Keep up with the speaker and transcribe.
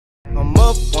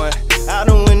up one. I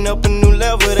done went up a new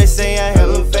level, they say I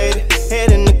elevated.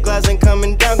 Head in the glass ain't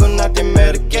coming down, gon' knock them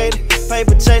medicated.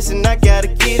 Paper chasing, I gotta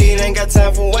get it, ain't got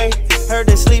time for wait. Heard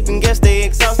they sleeping, guess they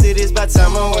exhausted, it's by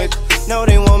time I wake. No,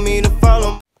 they want me to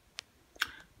follow.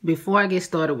 Before I get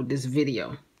started with this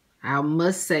video, I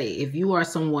must say, if you are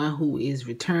someone who is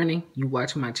returning, you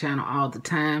watch my channel all the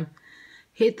time,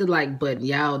 hit the like button,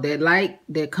 y'all. That like,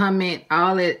 that comment,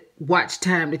 all that watch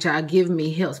time that y'all give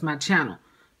me helps my channel.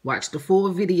 Watch the full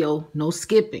video, no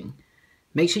skipping.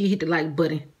 Make sure you hit the like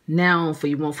button now so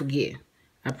you won't forget.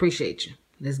 I appreciate you.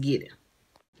 Let's get it.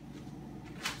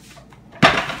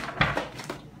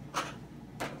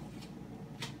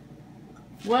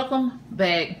 Welcome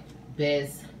back,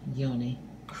 Best Uni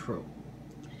Crew.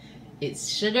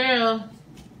 It's your girl.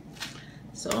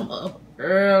 So I'm up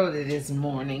early this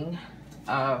morning,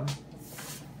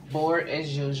 bored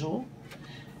as usual.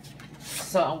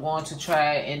 So I'm going to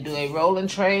try and do a rolling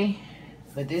tray,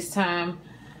 but this time,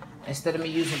 instead of me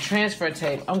using transfer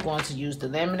tape, I'm going to use the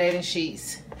laminating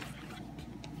sheets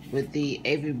with the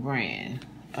AV brand.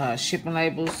 Shipping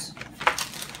labels,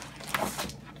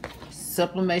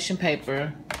 sublimation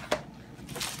paper,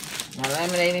 my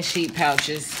laminating sheet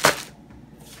pouches,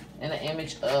 and an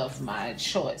image of my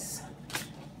choice.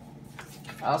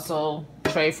 Also,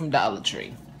 tray from Dollar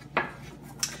Tree.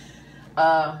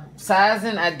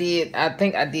 Sizing, I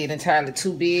think I did entirely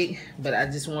too big, but I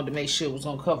just wanted to make sure it was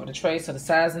gonna cover the tray. So the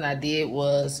sizing I did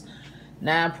was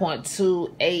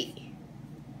 9.28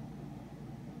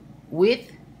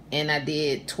 width, and I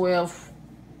did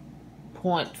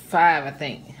 12.5, I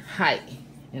think, height.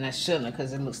 And I shouldn't have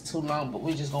because it looks too long, but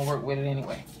we're just gonna work with it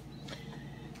anyway.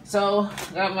 So,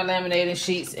 got my laminating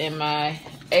sheets and my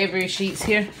Avery sheets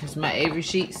here. It's my Avery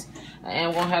sheets. I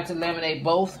am gonna have to laminate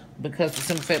both because the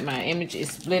simple fact my image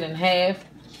is split in half.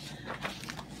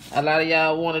 A lot of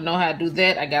y'all want to know how to do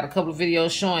that. I got a couple of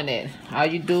videos showing that. All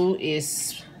you do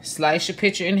is slice your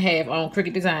picture in half on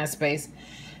Cricut Design Space.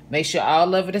 Make sure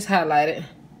all of it is highlighted.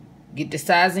 Get the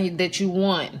sizing that you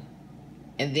want,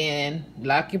 and then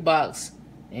lock your box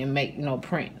and make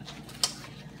print.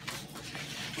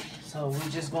 So we're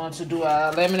just going to do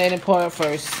our laminating part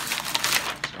first. So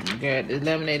I'm gonna grab the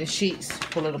laminated sheets,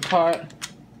 pull it apart.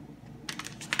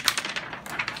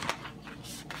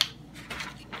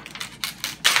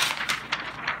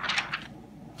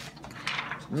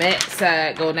 Matte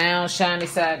side go down, shiny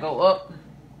side go up.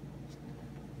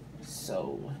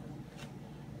 So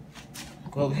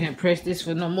go ahead and press this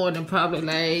for no more than probably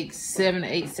like 7 to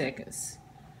 8 seconds.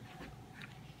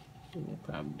 We'll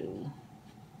probably do.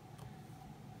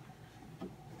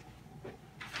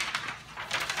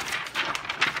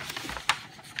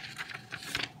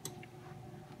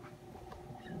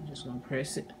 I'm just gonna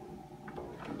press it.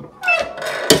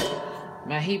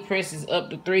 My heat press is up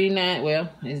to 390. Well,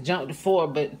 it's jumped to 4,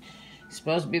 but it's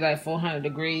supposed to be like 400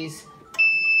 degrees.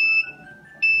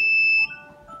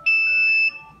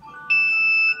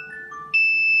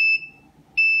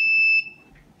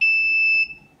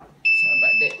 Sorry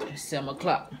about that. It's 7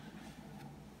 o'clock.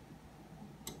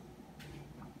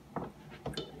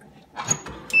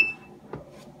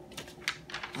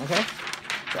 Okay.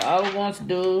 So all we want to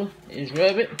do is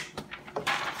rub it.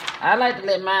 I like to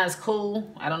let mine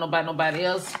cool. I don't know about nobody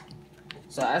else.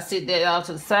 So I sit that all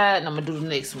to the side and I'm gonna do the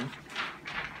next one.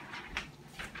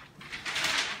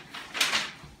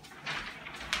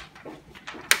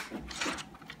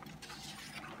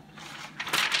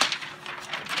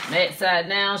 That side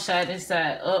down, shine this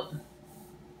side up.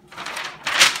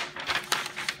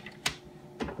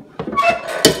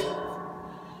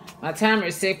 My timer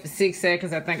is set for 6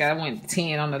 seconds. I think I went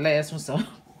 10 on the last one, so.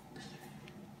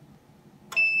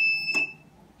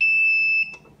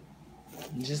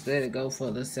 Just let it go for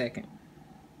a second.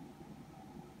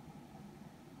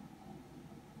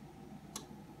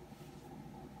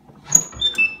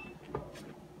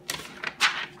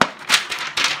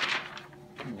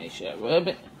 Make sure I rub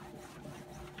it.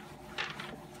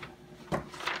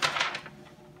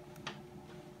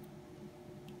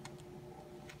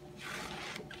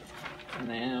 And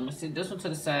then I'm gonna sit this one to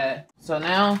the side. So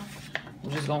now I'm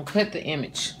just gonna cut the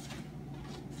image.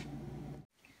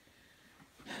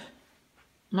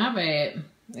 My bad.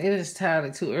 It is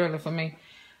entirely too early for me.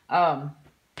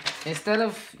 Instead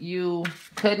of you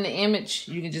cutting the image,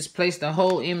 you can just place the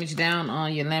whole image down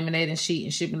on your laminating sheet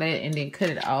and shipping it, and then cut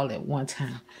it all at one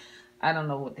time. I don't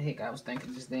know what the heck I was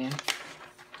thinking just then.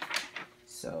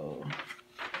 So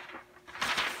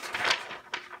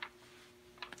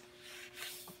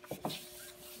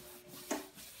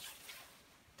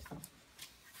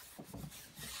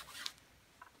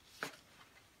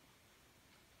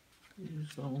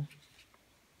just gonna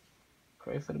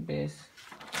Pray for the best.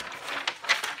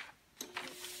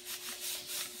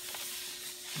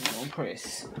 I'm gonna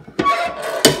press.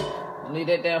 Leave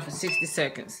that down for 60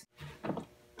 seconds.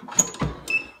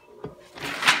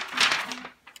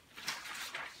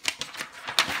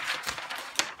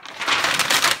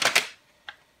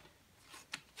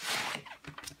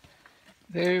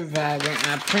 Very vibrant.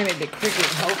 I printed the cricket.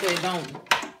 Hopefully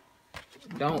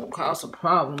it don't cause a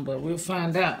problem, but we'll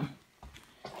find out.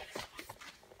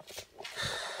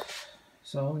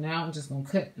 So now I'm just gonna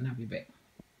cut and I'll be back.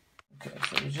 Okay,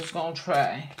 so we're just gonna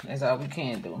try. That's all we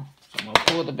can do. So I'm gonna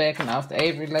pull the backing off the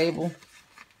Avery label.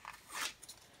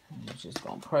 And we're just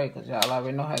gonna pray, because y'all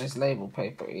already know how this label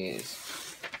paper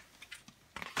is.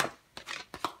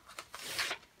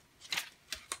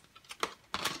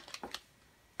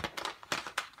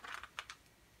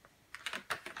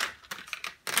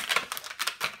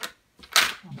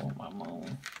 I want my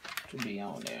moon to be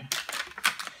on there.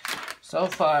 So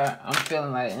far, I'm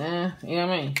feeling like, you know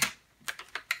what I mean?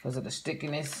 Because of the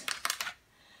stickiness.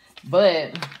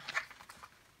 But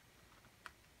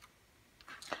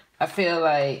I feel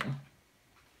like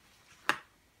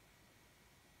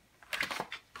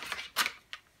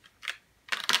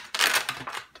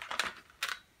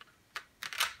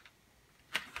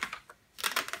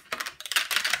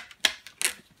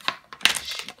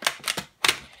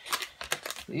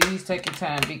please take your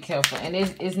time, be careful. And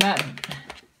it's not,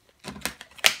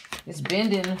 it's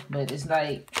bending, but it's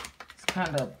like, it's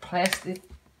kind of plastic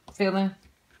feeling.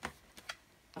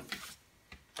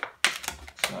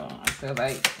 So I feel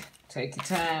like, take your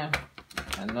time.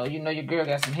 I know you know your girl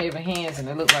got some heavy hands and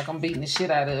it looks like I'm beating the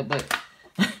shit out of it, but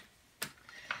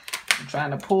I'm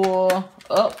trying to pull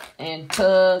up and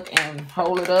tug and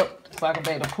hold it up so I can be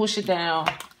able to push it down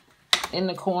in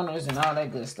the corners and all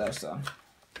that good stuff. So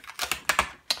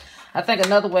I think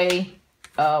another way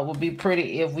would be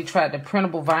pretty if we tried the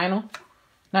printable vinyl.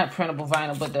 Not printable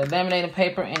vinyl, but the laminating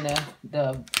paper and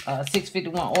the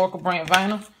 651 Oracle brand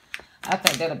vinyl. I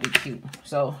think that'll be cute.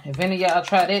 So if any of y'all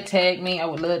try that, tag me. I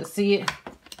would love to see it.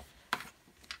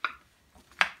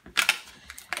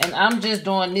 And I'm just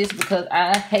doing this because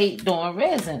I hate doing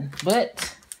resin.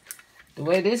 But the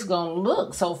way this is going to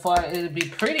look so far, it'll be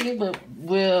pretty, but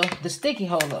will the sticky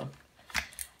hold up?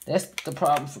 That's the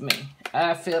problem for me.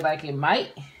 I feel like it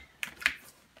might.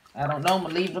 I don't know. I'm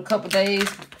going to leave it a couple days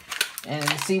and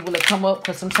see will it come up,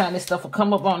 because sometimes this stuff will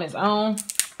come up on its own.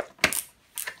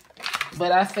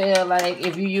 But I feel like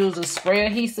if you use a spray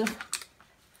adhesive,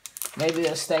 maybe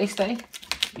it'll stay. You get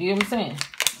what I'm saying?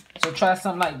 So try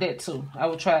something like that too. I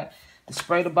would try to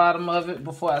spray the bottom of it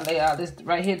before I lay all this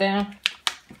right here down.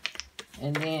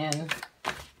 And then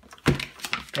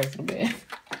pray for the bed.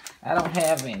 I don't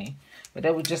have any, but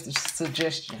that was just a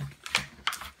suggestion.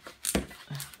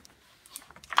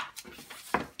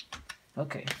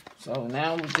 Okay, so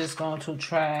now we're just going to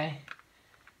try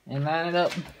and line it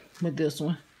up with this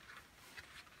one.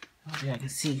 Hope y'all can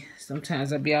see.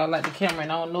 Sometimes I be all like the camera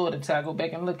and I don't know it until I go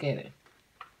back and look at it.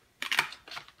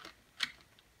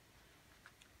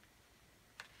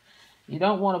 You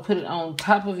don't want to put it on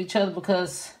top of each other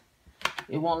because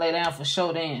it won't lay down for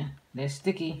sure then. That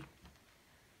sticky,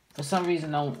 for some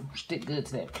reason, don't stick good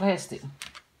to that plastic.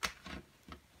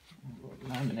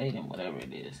 Laminating, whatever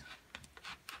it is.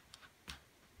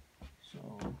 So,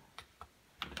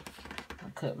 my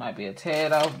cut might be a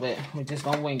tad off, but we're just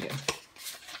going to wing it.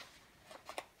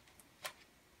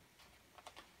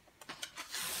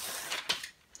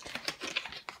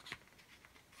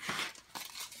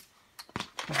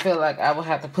 I feel like I would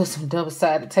have to put some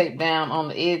double-sided tape down on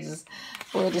the edges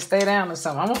for it to stay down or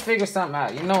something. I'm going to figure something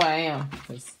out. You know I am.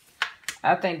 'Cause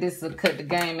I think this will cut the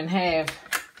game in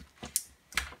half.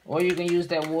 Or you can use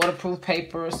that waterproof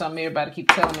paper or something everybody keep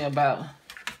telling me about.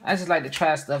 I just like to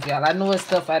try stuff, y'all. I know it's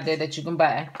stuff out there that you can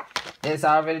buy that's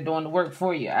already doing the work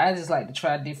for you. I just like to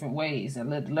try different ways and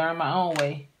learn my own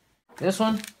way. This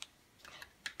one,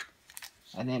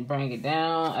 I didn't bring it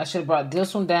down. I should have brought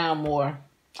this one down more.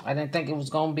 I didn't think it was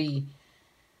going to be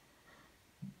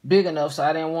big enough, so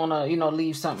I didn't want to, you know,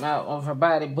 leave something out of her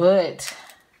body, but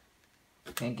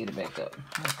can't get it back up.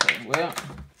 Okay, well,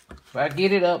 if I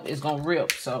get it up, it's going to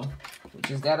rip, so we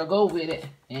just got to go with it,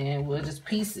 and we'll just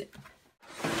piece it.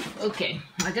 Okay,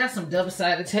 I got some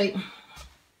double-sided tape,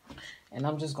 and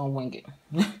I'm just going to wing it.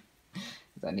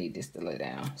 Because I need this to lay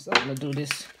down. So I'm going to do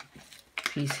this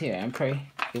piece here and pray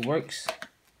it works.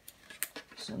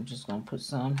 So I'm just going to put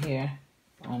some here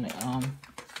on the on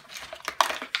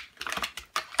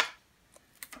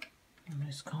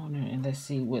this corner, and let's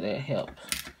see will that help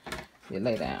it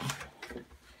lay down.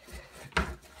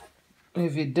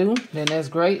 If it do, then that's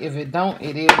great. If it don't,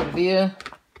 it is what it is.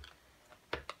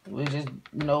 we just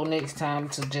know next time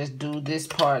to just do this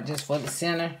part just for the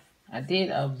center. I did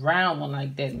a round one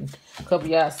like that, and a couple of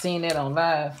y'all seen that on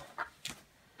live.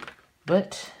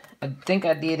 But I think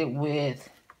I did it with,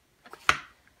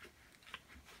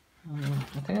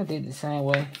 I think I did it the same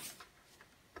way.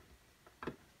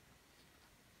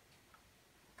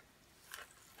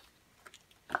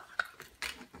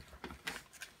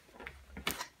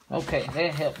 Okay,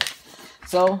 that helped.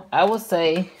 So I would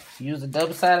say use a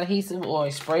double-sided adhesive or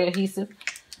a spray adhesive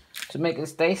to make it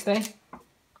stay.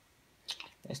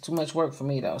 It's too much work for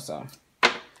me though, so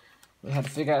we have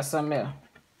to figure out something else.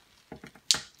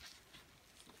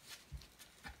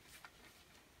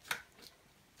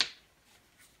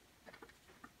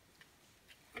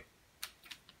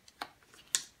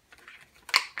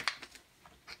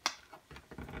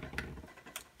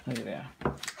 Look at that.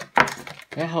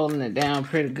 They're holding it down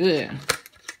pretty good.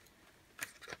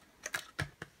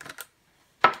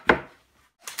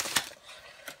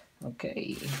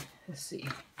 Okay, let's see.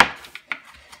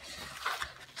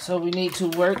 So we need to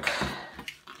work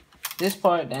this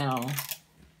part down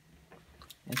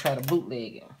and try to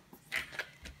bootleg it.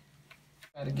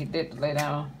 Try to get that to lay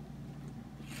down.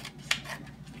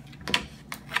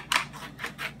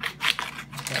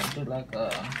 Try to do like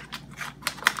a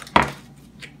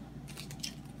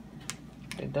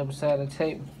double-sided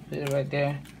tape, put it right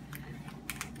there,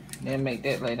 then make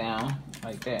that lay down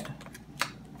like that.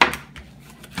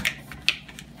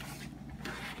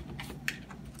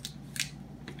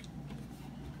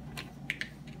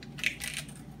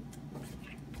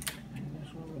 And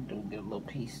that's what we'll do, get a little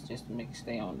piece just to make it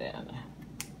stay on down there.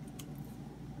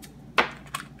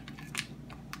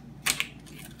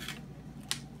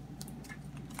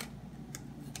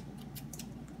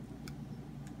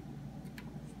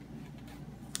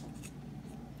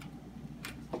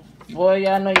 Boy,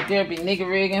 y'all know your girl be nigga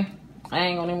rigging. I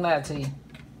ain't gonna even lie to you.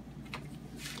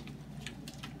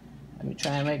 Let me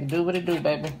try and make it do what it do,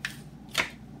 baby.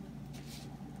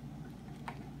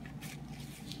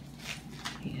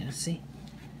 Yeah, see?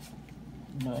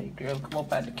 You know, your girl come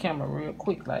up out the camera real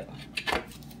quick, like.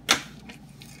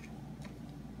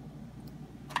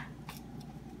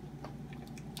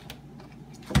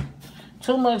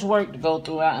 Too much work to go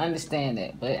through, I understand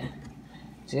that, but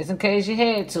just in case you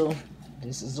had to,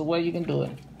 this is the way you can do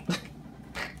it.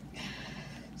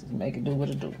 Just make it do what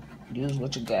it do. Use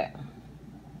what you got.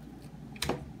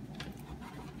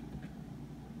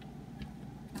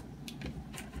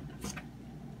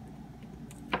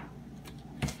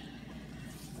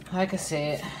 Like I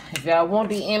said, if y'all want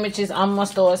the images, I'm gonna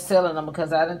start selling them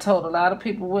because I done told a lot of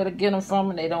people where to get them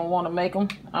from and they don't want to make them.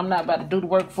 I'm not about to do the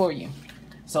work for you.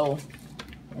 So,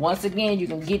 once again, you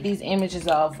can get these images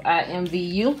off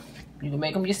IMVU. You can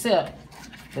make them yourself.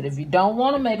 But if you don't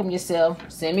want to make them yourself,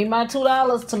 send me my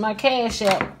 $2 to my Cash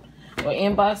App or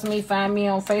inbox me, find me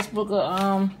on Facebook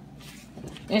or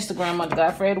Instagram under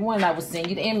Godfred1. I will send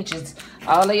you the images.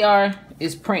 All they are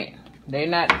is print. They're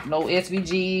not no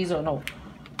SVGs or no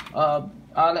all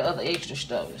the other extra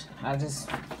stuff. I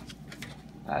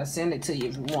send it to you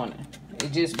if you want it.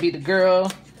 It just be the girl.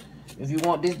 If you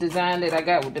want this design that I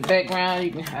got with the background,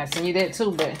 you can. I send you that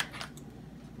too, but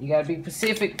you gotta be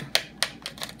specific.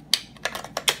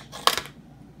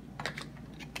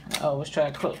 I always try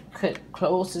to cut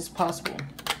close as possible.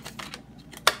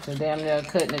 So damn near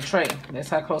cutting the tray. That's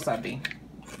how close I be.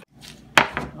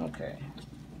 Okay.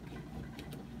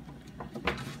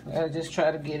 I just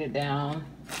try to get it down.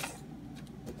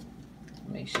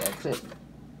 Make sure I clip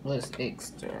less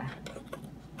extra.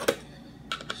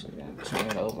 Should I turn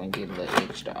it over and get a little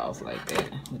extra off like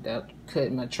that without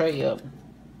cutting my tray up.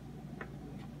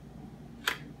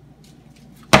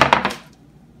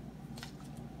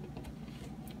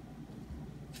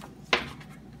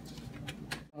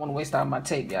 I don't want to waste all my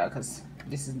tape, y'all, because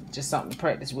this is just something to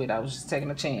practice with. I was just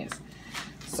taking a chance.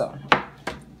 So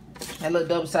that little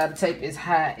double-sided tape is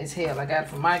high as hell. I got it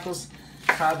from Michael's,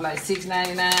 probably like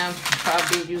 $6.99.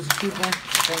 Probably did use a coupon. I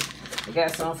think I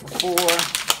got some for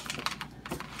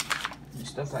 $4 and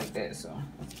stuff like that. So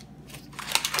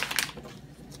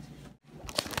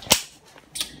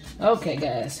okay,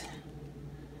 guys,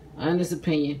 honest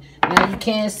opinion. Now you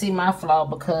can't see my flaw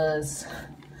because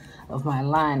of my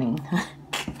lining.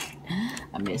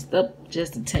 I messed up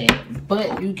just a tad,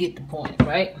 but you get the point,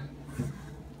 right?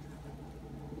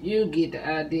 You get the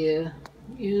idea.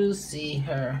 You see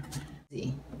her.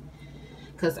 See,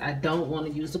 because I don't want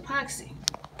to use epoxy.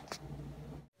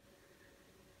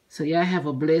 So y'all have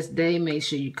a blessed day. Make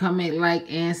sure you comment, like,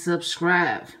 and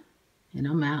subscribe. And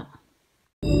I'm out.